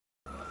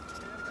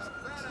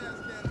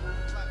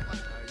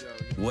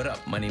What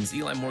up? My name's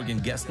Eli Morgan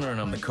Gesner, and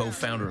I'm the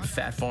co-founder of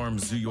Phat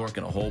Farms, Zoo York,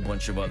 and a whole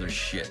bunch of other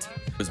shit.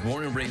 I was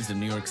born and raised in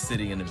New York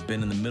City and have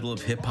been in the middle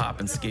of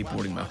hip-hop and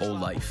skateboarding my whole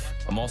life.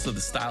 I'm also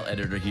the style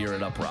editor here at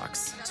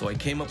UPROXX, so I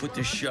came up with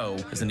this show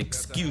as an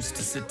excuse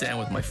to sit down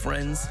with my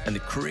friends and the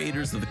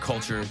creators of the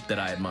culture that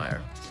I admire.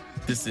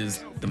 This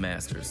is The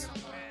Masters.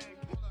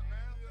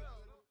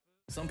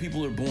 Some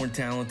people are born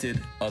talented,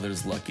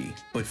 others lucky,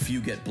 but few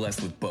get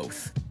blessed with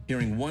both.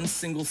 Hearing one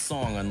single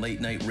song on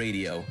late night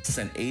radio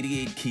sent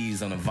 88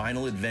 Keys on a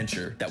vinyl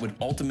adventure that would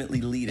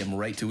ultimately lead him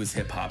right to his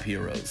hip-hop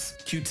heroes,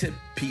 Q-Tip,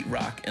 Pete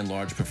Rock, and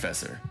Large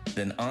Professor.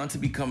 Then on to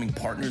becoming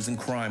partners in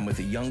crime with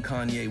a young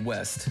Kanye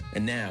West,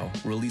 and now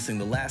releasing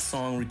the last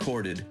song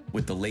recorded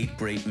with the late,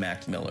 great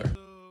Mac Miller.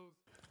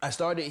 I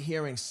started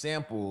hearing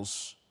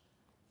samples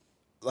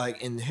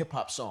like in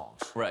hip-hop songs.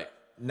 Right.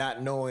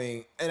 Not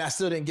knowing, and I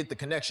still didn't get the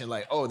connection,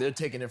 like, oh, they're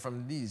taking it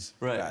from these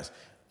guys.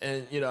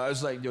 And, you know, I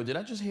was like, yo, did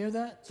I just hear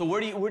that? So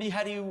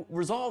how do you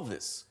resolve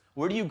this?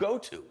 Where do you go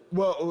to?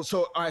 Well,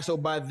 so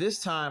by this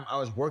time, I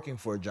was working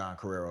for John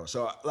Carrero.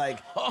 So, like,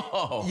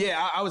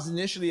 yeah, I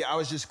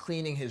was just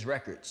cleaning his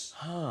records.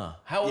 Huh.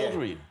 How old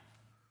were you?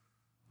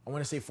 I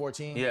want to say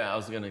 14. Yeah, I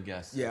was going to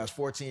guess. Yeah, I was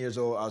 14 years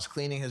old. I was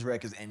cleaning his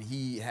records, and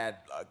he had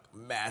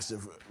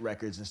massive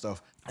records and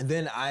stuff. And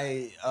then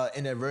I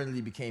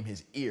inadvertently became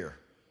his ear.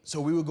 So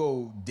we would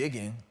go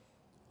digging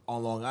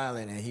on Long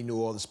Island, and he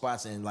knew all the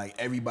spots, and like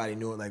everybody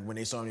knew it. Like when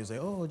they saw him, he was like,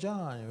 "Oh,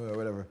 John," or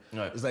whatever.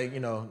 Right. It's like, you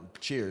know,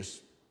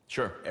 cheers.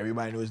 Sure.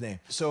 Everybody knew his name.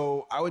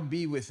 So I would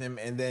be with him,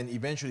 and then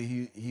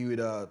eventually he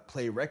would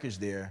play records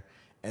there,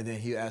 and then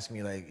he'd ask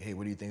me like, "Hey,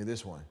 what do you think of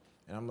this one?"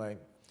 And I'm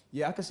like,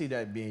 "Yeah, I could see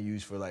that being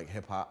used for like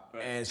hip hop."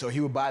 Right. And so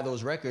he would buy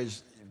those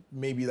records,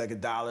 maybe like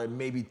 $1,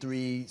 maybe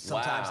 $3,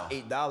 sometimes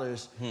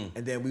 $8,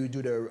 and then we would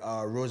do the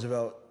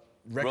Roosevelt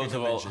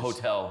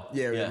Hotel.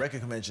 Yeah, record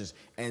conventions.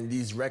 And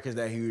these records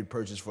that he would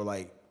purchase for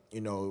like, you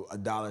know,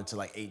 $1 to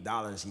like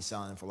 $8, he's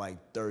selling for like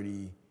 30,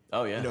 you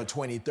know,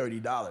 $20,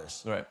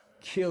 $30. Right.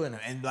 Killing him.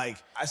 And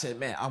like, I said,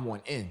 man, I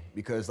want in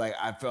because like,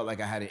 I felt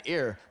like I had an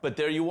ear. But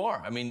there you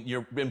are. I mean,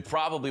 you're in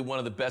probably one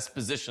of the best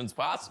positions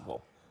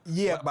possible.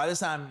 Yeah, by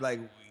this time, like,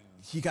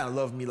 he kind of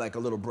loved me like a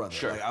little brother.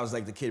 Sure. Like I was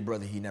like the kid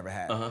brother he never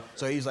had.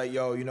 So he's like,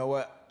 yo, you know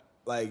what?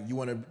 Like, you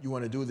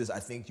wanna do this? I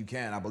think you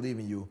can. I believe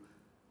in you.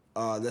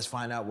 Let's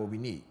find out what we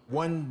need.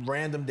 One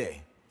random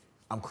day,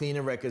 I'm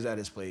cleaning records at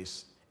his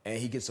place, and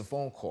he gets a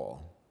phone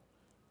call,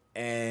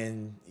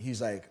 and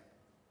he's like,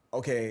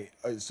 okay,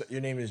 so your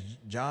name is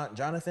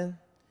Jonathan?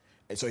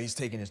 And so he's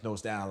taking his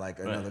notes down like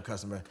another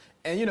customer.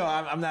 And you know,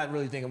 I'm not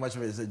really thinking much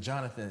of it. It's like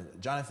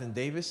Jonathan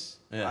Davis?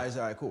 Yeah. I was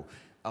like, all right, cool.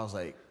 I was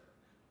like,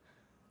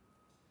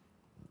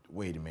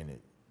 wait a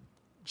minute,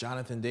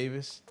 Jonathan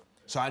Davis?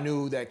 So I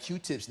knew that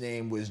Q-Tip's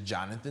name was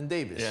Jonathan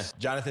Davis. Yeah.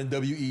 Jonathan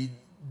W.E.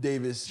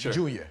 Davis Jr.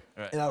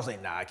 Right. And I was like,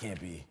 nah, I can't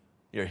be.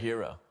 You're a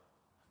hero.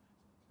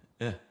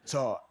 Yeah.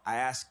 So I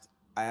asked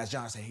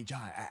John, I said, hey,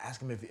 John, ask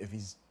him if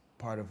he's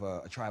part of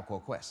a Tribe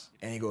Called Quest.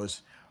 And he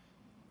goes,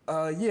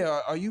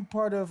 yeah, are you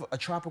part of A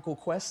Tropical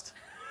Quest?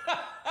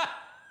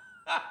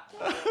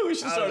 We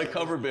should start a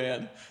cover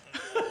band.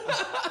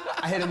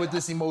 I hit him with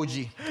this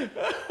emoji.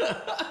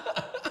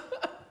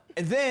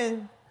 And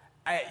then,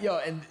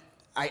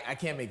 I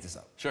can't make this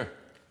up. Sure.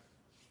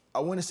 I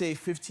want to say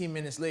 15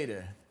 minutes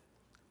later,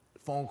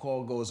 phone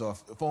goes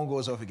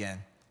off again.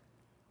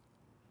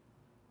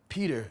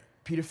 Peter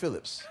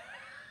Phillips.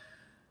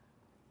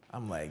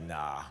 I'm like,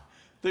 nah.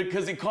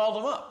 Because he called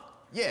him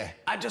up. Yeah.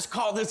 I just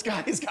called this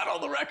guy, he's got all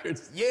the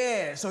records.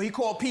 Yeah, so he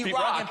called Pete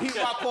Rock, and Pete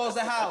Rock calls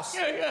the house.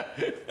 Yeah.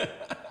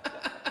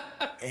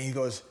 And he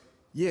goes,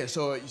 yeah,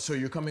 so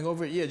you're coming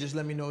over? Yeah, just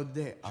let me know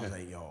the day. I was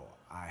like, yo,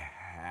 I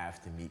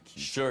have to meet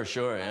Q-Tip.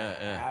 Sure,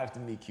 yeah. I have to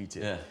meet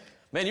Q-Tip. Yeah.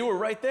 Man, you were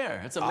right there.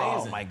 That's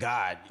amazing. Oh my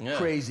God,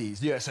 crazy.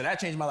 Yeah, so that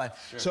changed my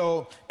life. Sure.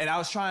 So, and I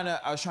was trying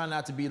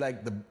not to be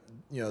like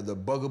the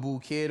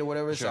bugaboo kid or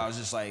whatever. Sure. So I was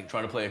just like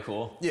trying to play it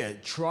cool. Yeah,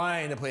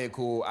 trying to play it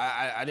cool.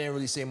 I didn't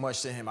really say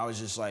much to him. I was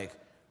just like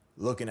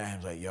looking at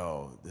him like,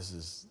 yo, this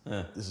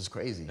is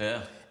crazy.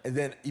 Yeah. And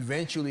then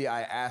eventually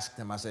I asked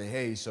him. I said,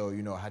 hey, so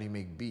you know, how do you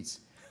make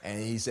beats?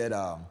 And he said,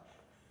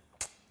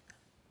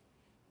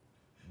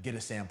 get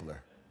a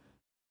sampler.